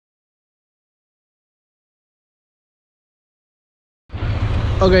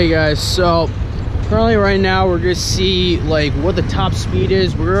Okay guys, so currently right now we're gonna see like what the top speed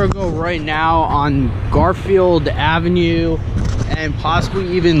is. We're gonna go right now on Garfield Avenue and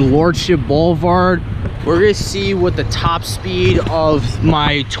possibly even Lordship Boulevard. We're gonna see what the top speed of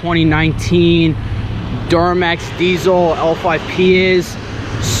my 2019 Duramax diesel L5P is.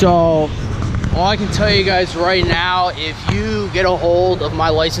 So all I can tell you guys right now, if you get a hold of my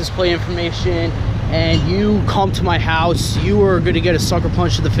license plate information and you come to my house, you are gonna get a sucker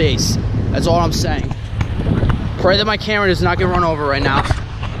punch to the face. That's all I'm saying. Pray that my camera does not get run over right now.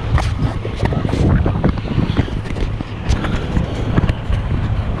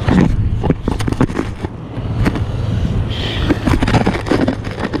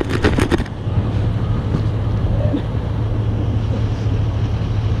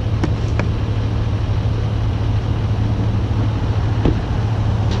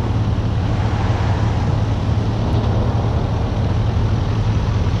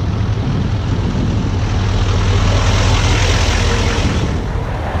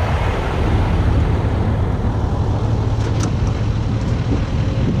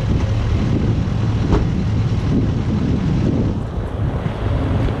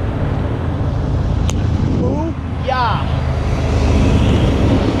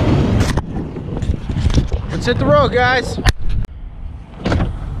 Let's hit the road, guys. All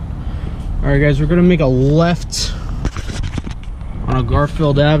right, guys, we're gonna make a left on a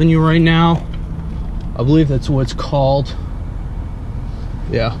Garfield Avenue right now. I believe that's what it's called.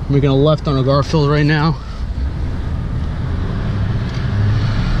 Yeah, we're making a left on a Garfield right now.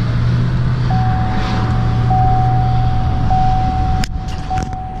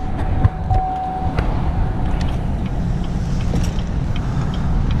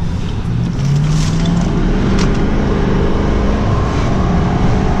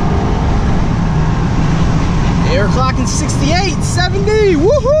 We're clocking 68, 70,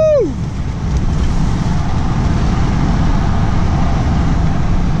 woohoo!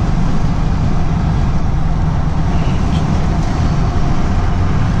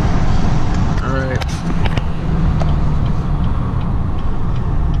 All right.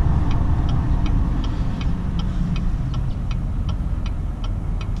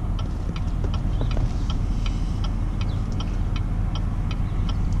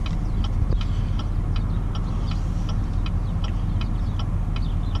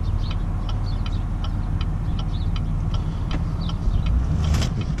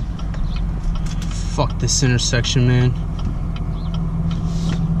 Fuck this intersection, man.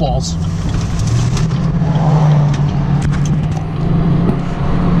 Balls.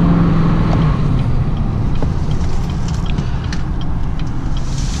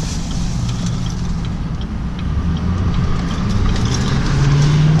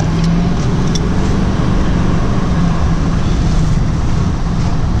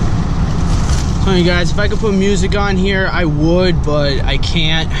 Telling you guys, if I could put music on here, I would, but I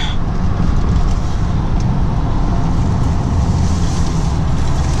can't.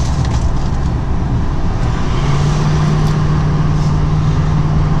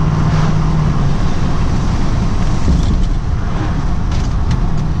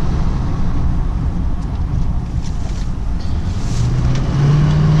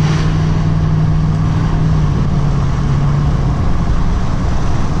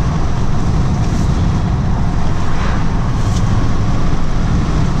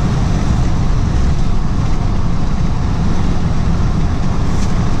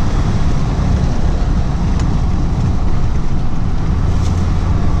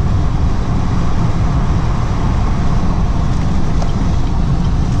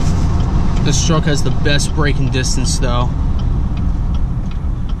 This truck has the best braking distance though.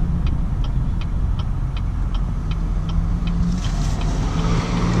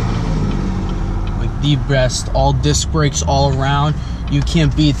 Like the best, all disc brakes all around. You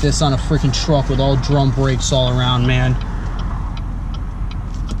can't beat this on a freaking truck with all drum brakes all around, man.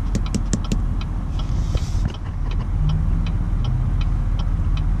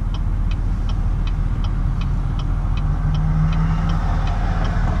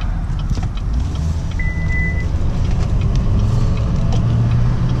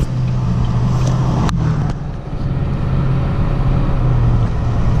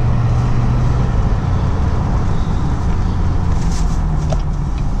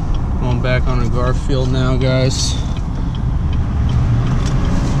 Back on a Garfield now, guys.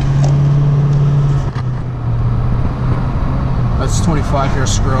 That's 25 here,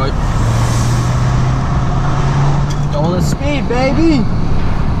 screw it. Double the speed, baby.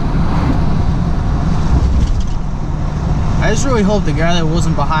 I just really hope the guy that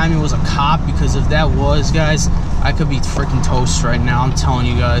wasn't behind me was a cop, because if that was, guys, I could be freaking toast right now, I'm telling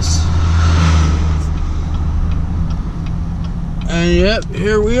you guys. And yep,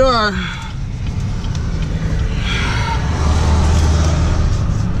 here we are.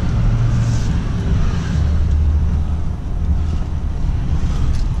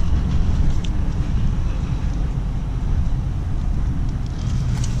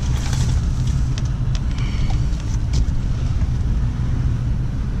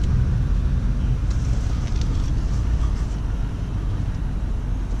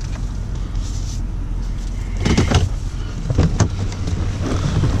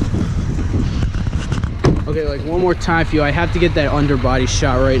 Okay, like one more time for you. I have to get that underbody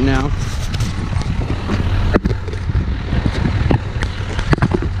shot right now.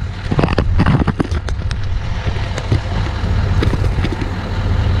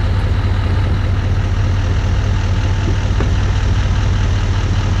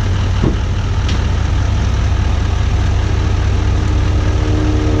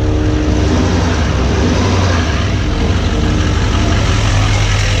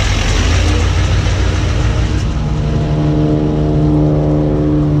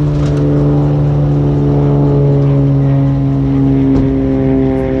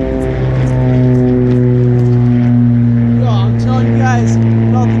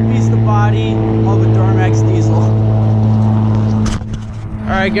 Of a Duramax diesel.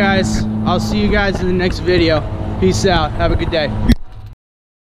 Alright guys, I'll see you guys in the next video. Peace out. Have a good day.